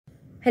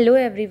Hello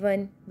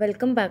everyone,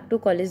 welcome back to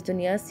College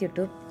Duniya's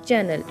YouTube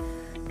channel.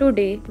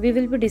 Today we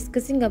will be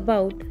discussing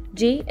about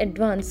JEE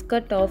Advanced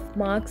Cut Off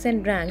marks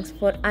and ranks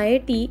for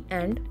IIT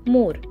and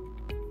more.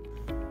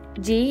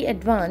 JEE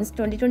Advanced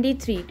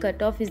 2023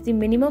 cutoff is the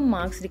minimum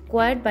marks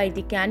required by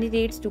the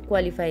candidates to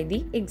qualify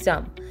the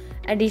exam.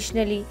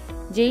 Additionally,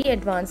 JEE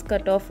Advanced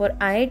Cutoff for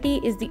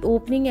IIT is the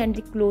opening and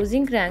the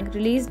closing rank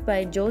released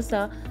by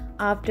JOSA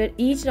after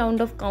each round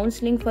of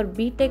counseling for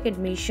BTech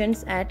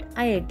admissions at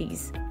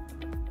IITs.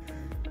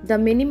 The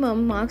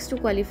minimum marks to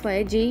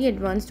qualify JEE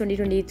Advanced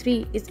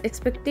 2023 is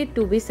expected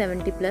to be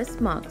 70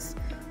 plus marks.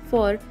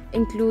 For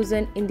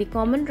inclusion in the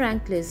common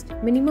rank list,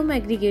 minimum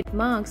aggregate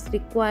marks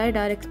required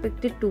are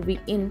expected to be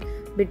in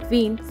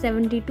between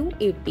 70 to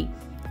 80.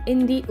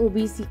 In the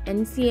OBC,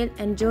 NCL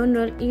and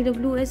General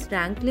EWS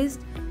rank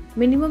list,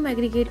 minimum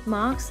aggregate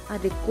marks are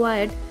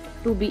required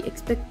to be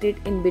expected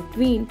in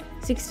between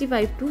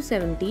 65 to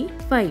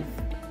 75.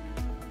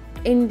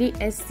 In the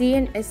SC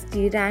and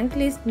ST rank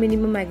list,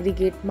 minimum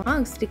aggregate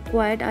marks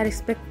required are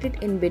expected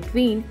in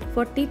between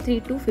 43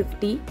 to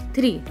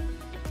 53.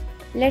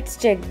 Let's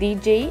check the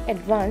JEE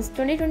Advanced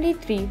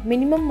 2023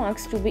 minimum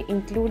marks to be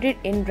included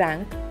in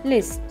rank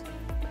list.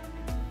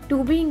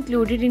 To be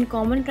included in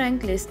common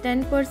rank list,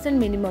 10%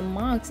 minimum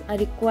marks are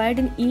required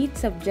in each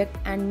subject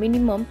and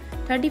minimum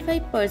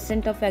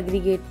 35% of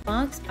aggregate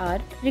marks are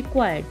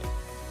required.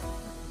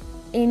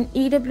 In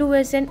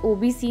EWS and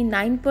OBC,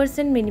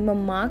 9%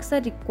 minimum marks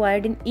are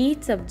required in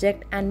each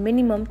subject and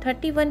minimum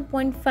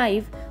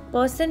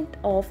 31.5%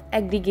 of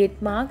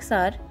aggregate marks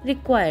are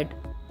required.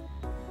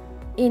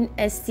 In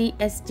SC,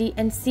 ST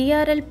and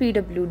CRL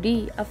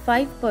PWD, a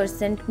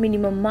 5%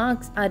 minimum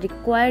marks are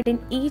required in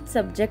each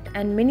subject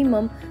and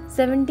minimum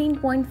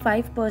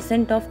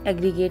 17.5% of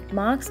aggregate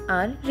marks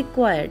are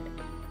required.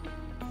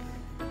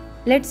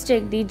 Let's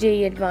check the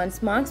JEE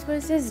Advanced marks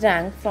versus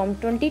rank from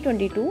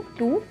 2022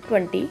 to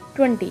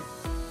 2020.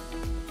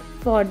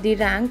 For the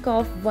rank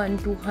of 1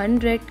 to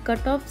 100,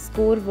 cutoff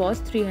score was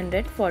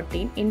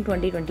 314 in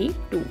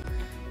 2022,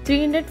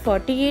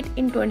 348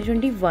 in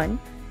 2021,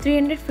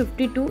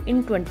 352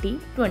 in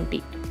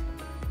 2020.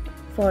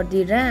 For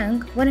the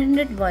rank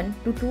 101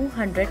 to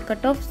 200,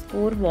 cutoff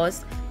score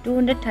was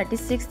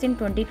 236 in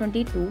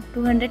 2022,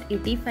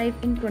 285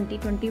 in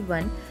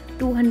 2021,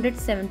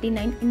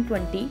 279 in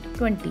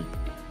 2020.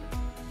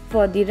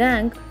 For the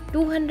rank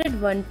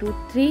 201 to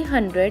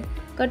 300,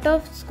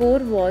 cutoff score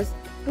was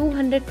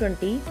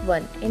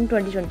 221 in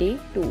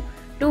 2022,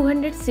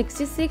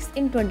 266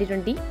 in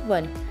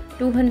 2021,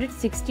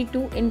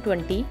 262 in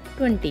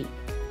 2020.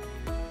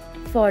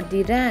 For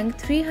the rank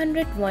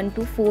 301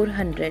 to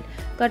 400,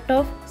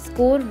 cutoff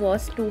score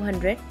was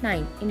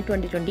 209 in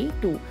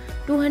 2022,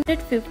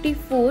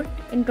 254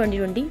 in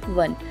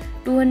 2021,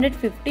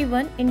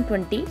 251 in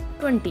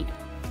 2020.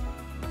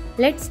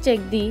 Let's check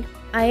the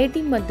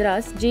IIT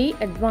Madras JEE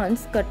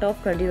Advanced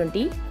Cutoff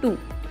 2022.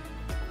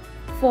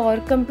 For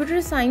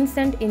Computer Science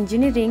and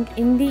Engineering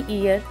in the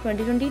year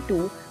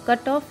 2022,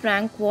 cutoff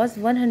rank was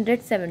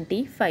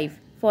 175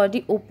 for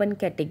the open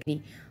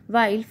category,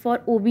 while for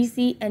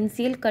OBC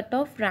NCL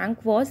cutoff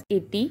rank was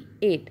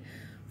 88.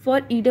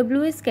 For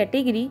EWS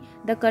category,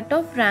 the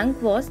cutoff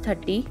rank was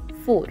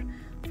 34.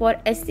 For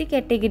SC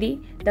category,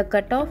 the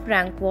cutoff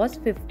rank was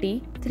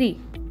 53.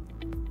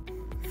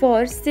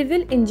 For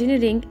Civil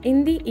Engineering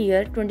in the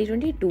year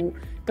 2022,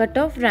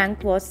 cutoff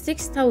rank was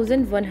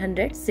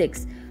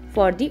 6106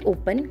 for the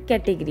open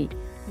category,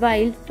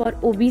 while for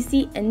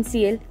OBC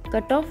NCL,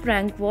 cutoff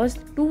rank was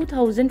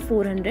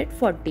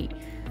 2440.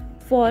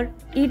 For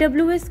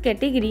EWS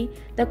category,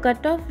 the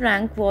cutoff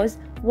rank was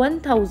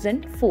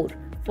 1004.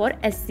 For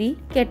SC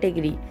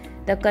category,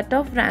 the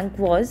cutoff rank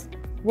was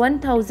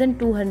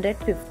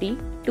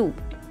 1252.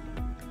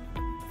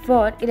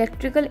 For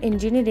Electrical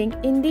Engineering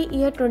in the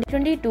year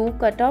 2022,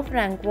 cutoff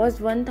rank was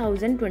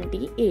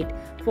 1028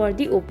 for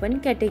the open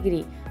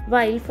category,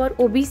 while for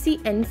OBC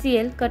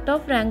NCL,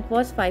 cutoff rank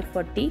was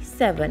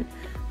 547.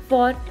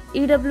 For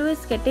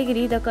EWS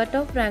category, the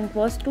cutoff rank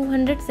was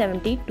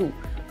 272.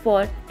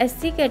 For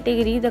SC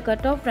category, the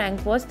cutoff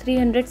rank was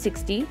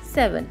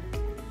 367.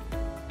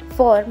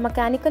 For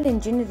Mechanical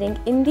Engineering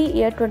in the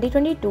year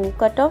 2022,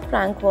 cutoff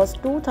rank was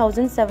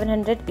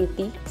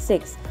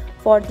 2786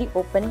 for the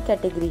open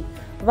category,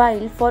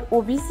 while for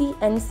OBC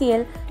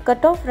NCL,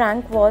 cutoff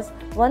rank was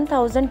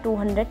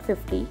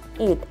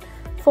 1258.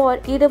 For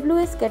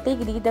EWS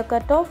category, the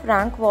cutoff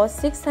rank was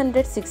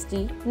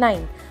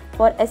 669.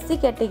 For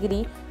SC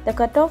category, the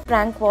cutoff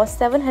rank was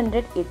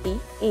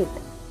 788.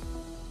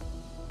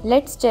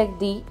 Let's check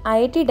the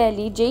IIT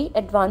Delhi JEE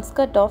Advanced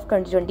Cutoff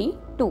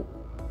 2022.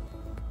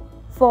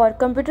 For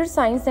Computer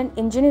Science and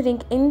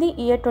Engineering in the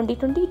year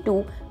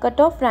 2022,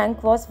 cutoff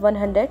rank was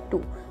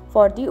 102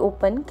 for the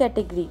open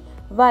category,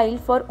 while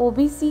for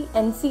OBC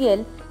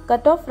NCL,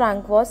 cutoff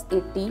rank was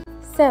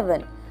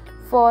 87.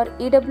 For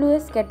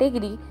EWS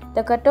category,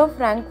 the cutoff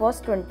rank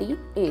was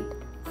 28.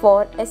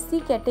 For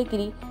SC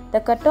category, the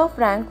cutoff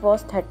rank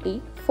was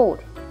 34.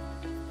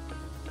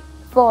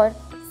 For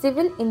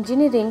Civil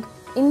Engineering,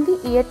 In the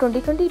year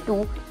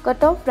 2022,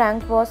 cutoff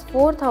rank was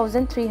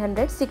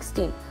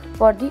 4,316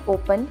 for the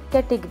open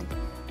category,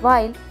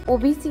 while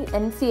OBC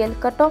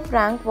NCL cutoff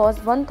rank was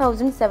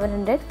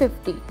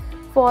 1,750.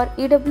 For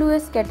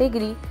EWS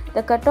category,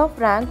 the cutoff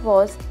rank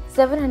was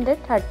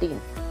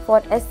 713.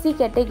 For SC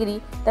category,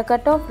 the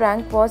cutoff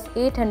rank was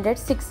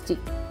 860.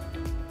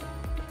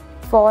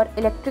 For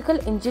electrical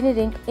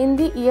engineering in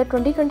the year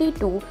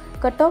 2022,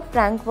 cutoff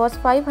rank was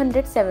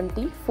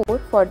 574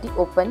 for the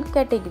open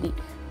category,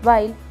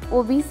 while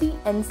OBC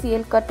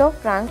NCL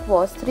cutoff rank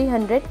was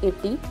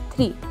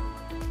 383.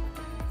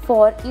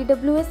 For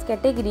EWS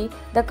category,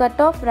 the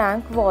cutoff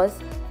rank was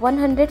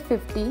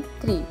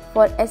 153.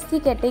 For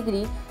SC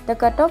category, the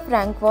cutoff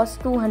rank was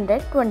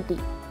 220.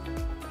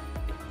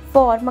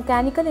 For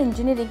mechanical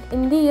engineering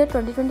in the year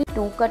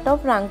 2022,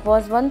 cutoff rank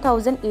was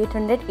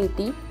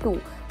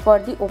 1882 for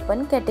the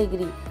open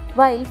category,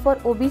 while for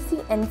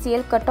OBC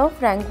NCL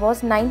cutoff rank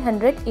was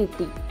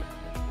 980.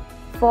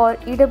 For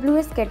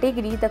EWS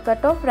category, the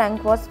cutoff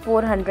rank was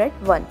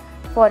 401.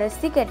 For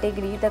SC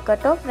category, the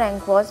cutoff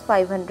rank was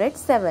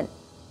 507.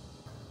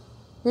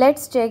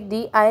 Let's check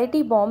the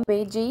IIT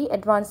Bombay JEE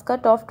Advanced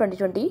Cut Off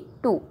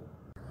 2022.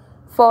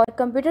 For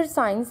computer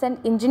science and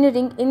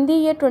engineering in the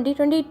year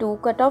 2022,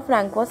 cutoff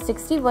rank was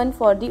 61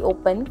 for the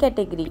open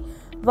category,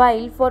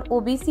 while for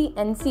OBC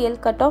NCL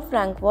cutoff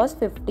rank was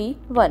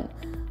 51.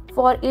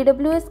 For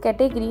EWS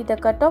category, the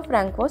cutoff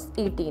rank was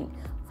 18.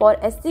 For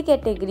SC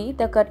category,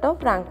 the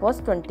cutoff rank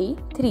was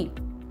 23.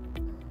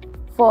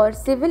 For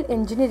civil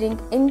engineering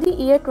in the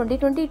year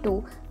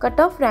 2022,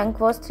 cutoff rank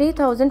was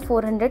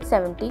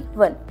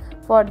 3,471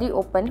 for the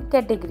open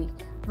category,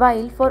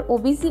 while for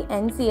OBC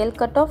NCL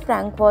cutoff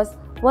rank was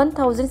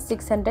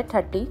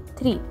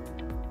 1,633.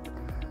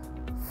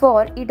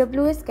 For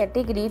EWS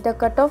category, the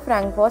cutoff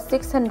rank was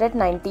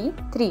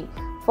 693.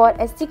 For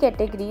SC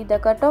category, the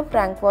cutoff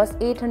rank was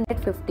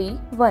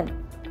 851.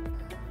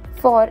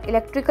 For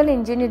electrical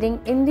engineering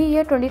in the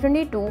year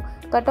 2022,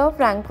 cutoff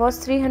rank was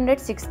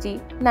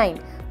 369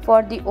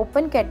 for the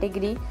open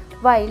category,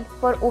 while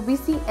for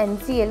OBC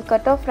NCL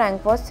cutoff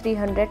rank was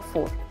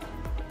 304.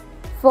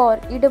 For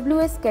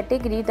EWS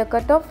category, the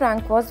cutoff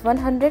rank was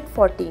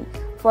 114.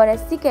 For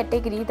SC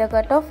category, the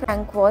cutoff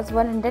rank was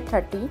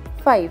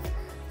 135.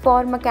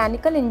 For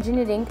mechanical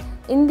engineering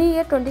in the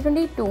year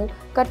 2022,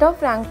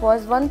 cutoff rank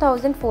was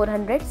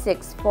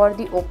 1406 for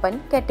the open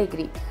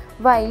category,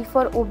 while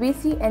for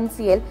OBC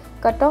NCL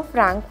cutoff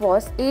rank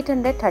was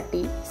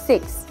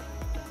 836.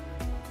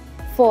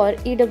 For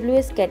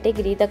EWS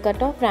category, the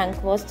cutoff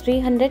rank was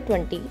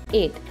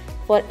 328.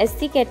 For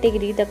SC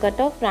category, the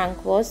cutoff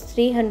rank was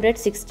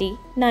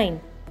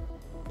 369.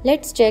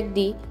 Let's check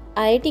the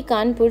IIT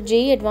Kanpur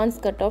JEE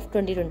Advanced Cut Off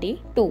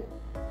 2022.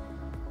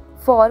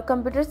 For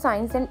computer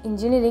science and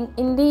engineering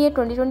in the year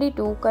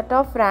 2022,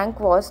 cutoff rank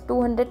was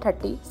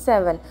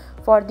 237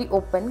 for the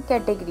open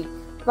category,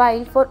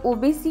 while for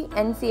OBC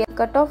NCL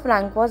cutoff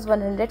rank was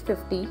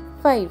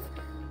 155.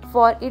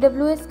 For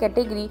EWS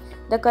category,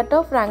 the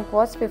cutoff rank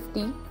was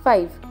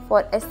 55.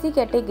 For SC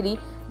category,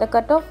 the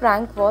cutoff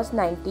rank was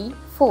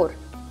 94.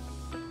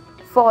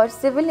 For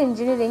civil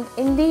engineering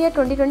in the year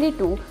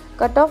 2022,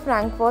 cutoff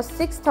rank was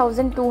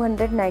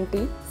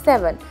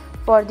 6,297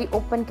 for the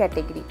open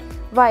category,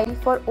 while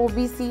for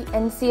OBC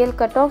NCL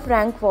cutoff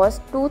rank was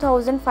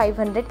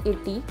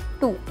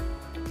 2,582.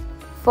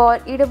 For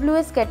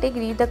EWS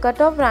category, the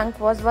cutoff rank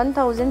was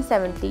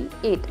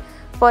 1,078.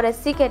 For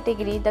SC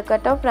category, the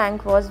cutoff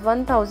rank was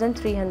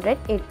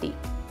 1,380.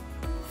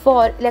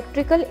 For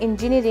electrical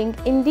engineering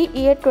in the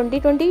year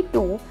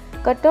 2022,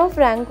 cutoff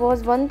rank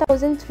was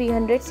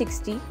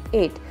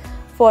 1,368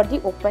 for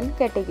the open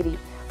category,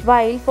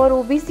 while for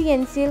OBC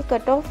NCL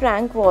cutoff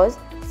rank was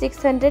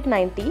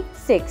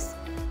 696.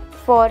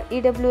 For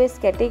EWS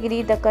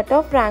category, the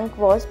cutoff rank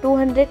was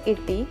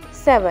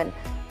 287.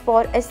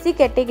 For SC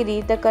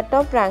category, the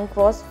cutoff rank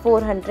was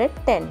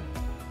 410.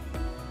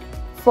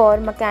 For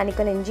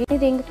mechanical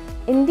engineering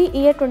in the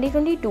year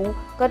 2022,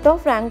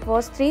 cutoff rank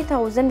was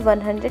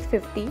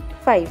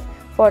 3,155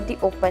 for the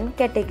open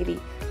category,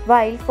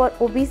 while for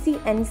OBC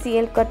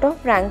NCL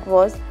cutoff rank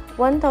was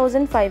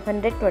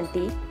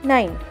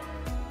 1,529.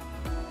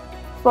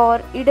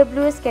 For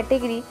EWS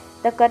category,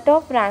 the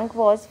cutoff rank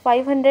was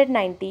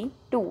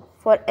 592.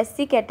 For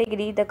SC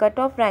category, the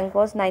cutoff rank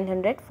was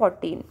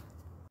 914.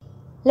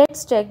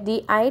 Let's check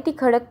the IIT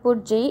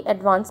Kharagpur JEE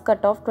Advanced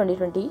Cut Off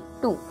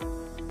 2022.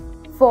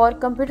 For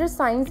computer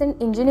science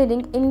and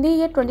engineering in the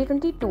year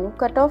 2022,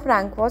 cutoff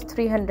rank was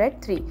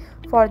 303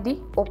 for the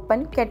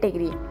open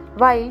category,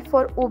 while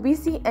for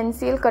OBC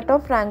NCL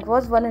cutoff rank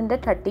was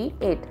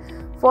 138.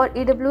 For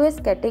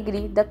EWS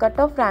category, the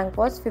cutoff rank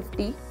was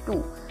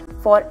 52.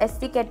 For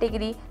SC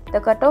category, the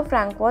cutoff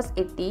rank was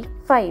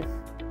 85.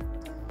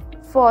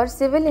 For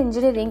civil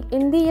engineering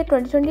in the year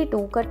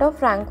 2022,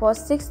 cutoff rank was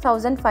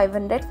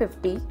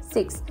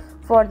 6,556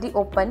 for the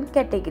open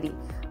category,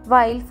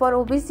 while for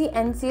OBC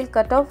NCL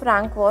cutoff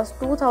rank was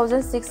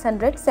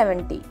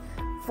 2,670.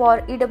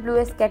 For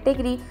EWS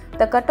category,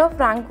 the cutoff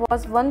rank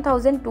was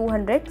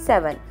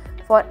 1,207.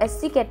 For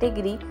SC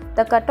category,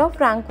 the cutoff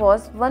rank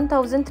was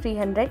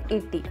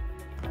 1380.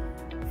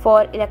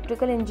 For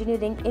electrical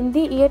engineering in the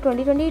year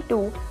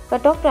 2022,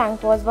 cutoff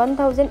rank was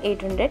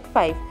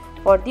 1805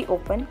 for the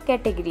open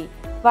category,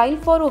 while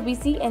for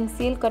OBC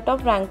NCL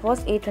cutoff rank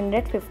was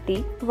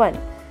 851.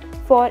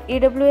 For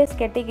EWS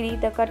category,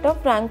 the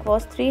cutoff rank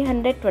was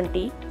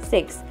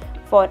 326.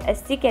 For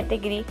SC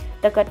category,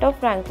 the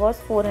cutoff rank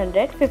was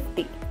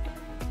 450.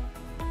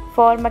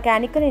 For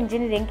mechanical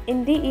engineering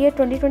in the year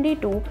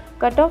 2022,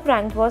 cutoff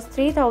rank was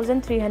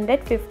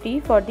 3350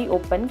 for the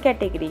open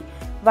category,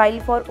 while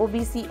for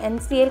OBC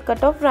NCL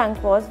cutoff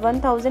rank was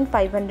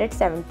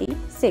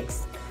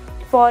 1576.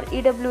 For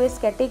EWS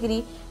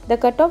category, the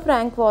cutoff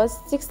rank was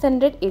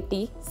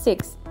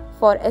 686.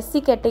 For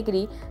SC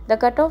category, the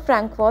cutoff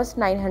rank was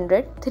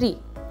 903.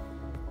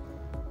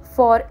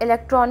 For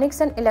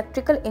electronics and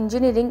electrical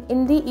engineering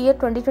in the year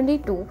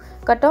 2022,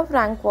 cutoff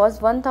rank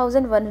was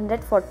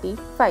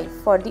 1145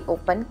 for the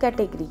open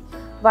category,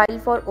 while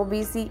for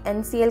OBC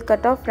NCL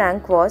cutoff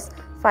rank was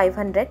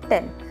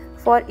 510.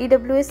 For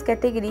EWS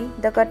category,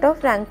 the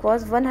cutoff rank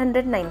was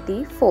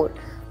 194.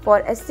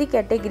 For SC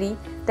category,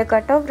 the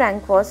cutoff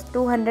rank was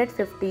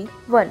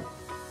 251.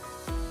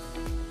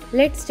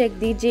 Let's check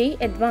the JEE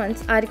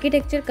Advanced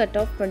Architecture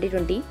Cutoff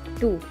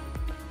 2022.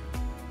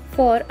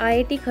 For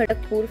IIT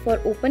Kharagpur for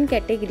open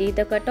category,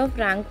 the cutoff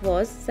rank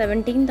was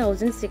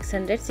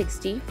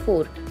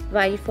 17,664,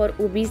 while for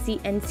OBC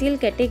NCL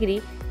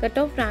category,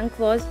 cutoff rank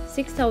was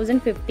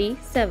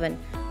 6,057.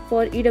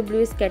 For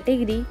EWS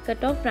category,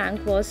 cutoff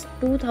rank was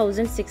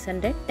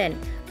 2,610.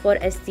 For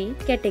SC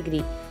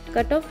category,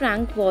 cutoff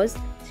rank was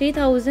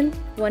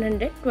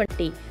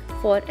 3,120.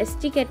 For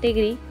ST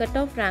category,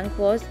 cutoff rank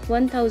was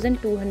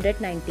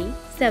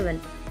 1,297.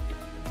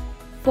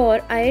 For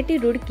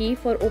IIT Roorkee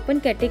for open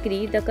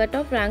category, the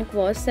cutoff rank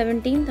was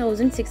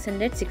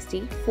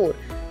 17,664,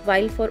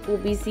 while for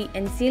OBC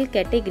NCL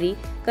category,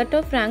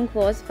 cutoff rank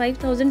was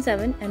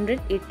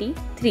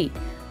 5,783.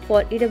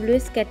 For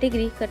EWS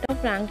category,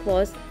 cutoff rank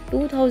was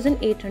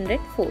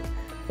 2,804.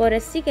 For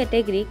SC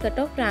category,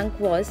 cutoff rank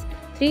was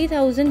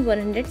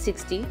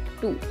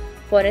 3,162.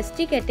 For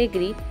ST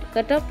category,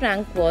 cutoff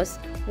rank was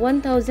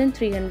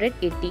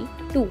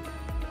 1,382.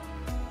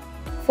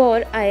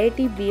 For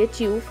IIT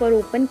BHU for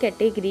open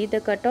category,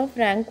 the cutoff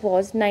rank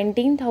was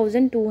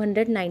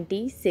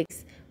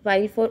 19,296,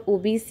 while for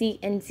OBC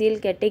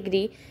NCL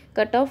category,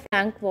 cutoff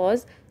rank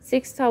was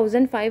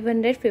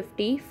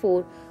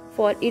 6,554.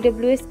 For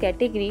EWS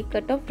category,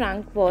 cutoff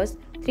rank was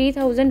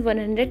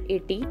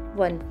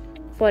 3,181.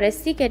 For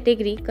SC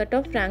category,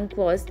 cutoff rank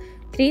was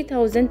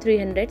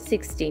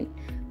 3,316.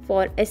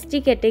 For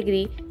ST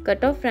category,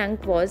 cutoff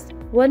rank was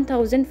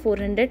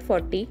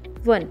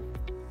 1,441.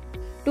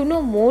 To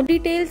know more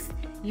details,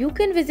 you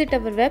can visit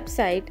our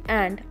website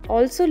and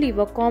also leave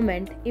a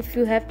comment if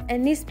you have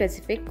any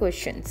specific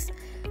questions.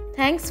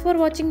 Thanks for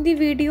watching the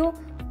video.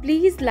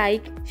 Please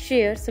like,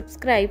 share,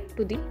 subscribe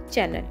to the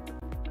channel.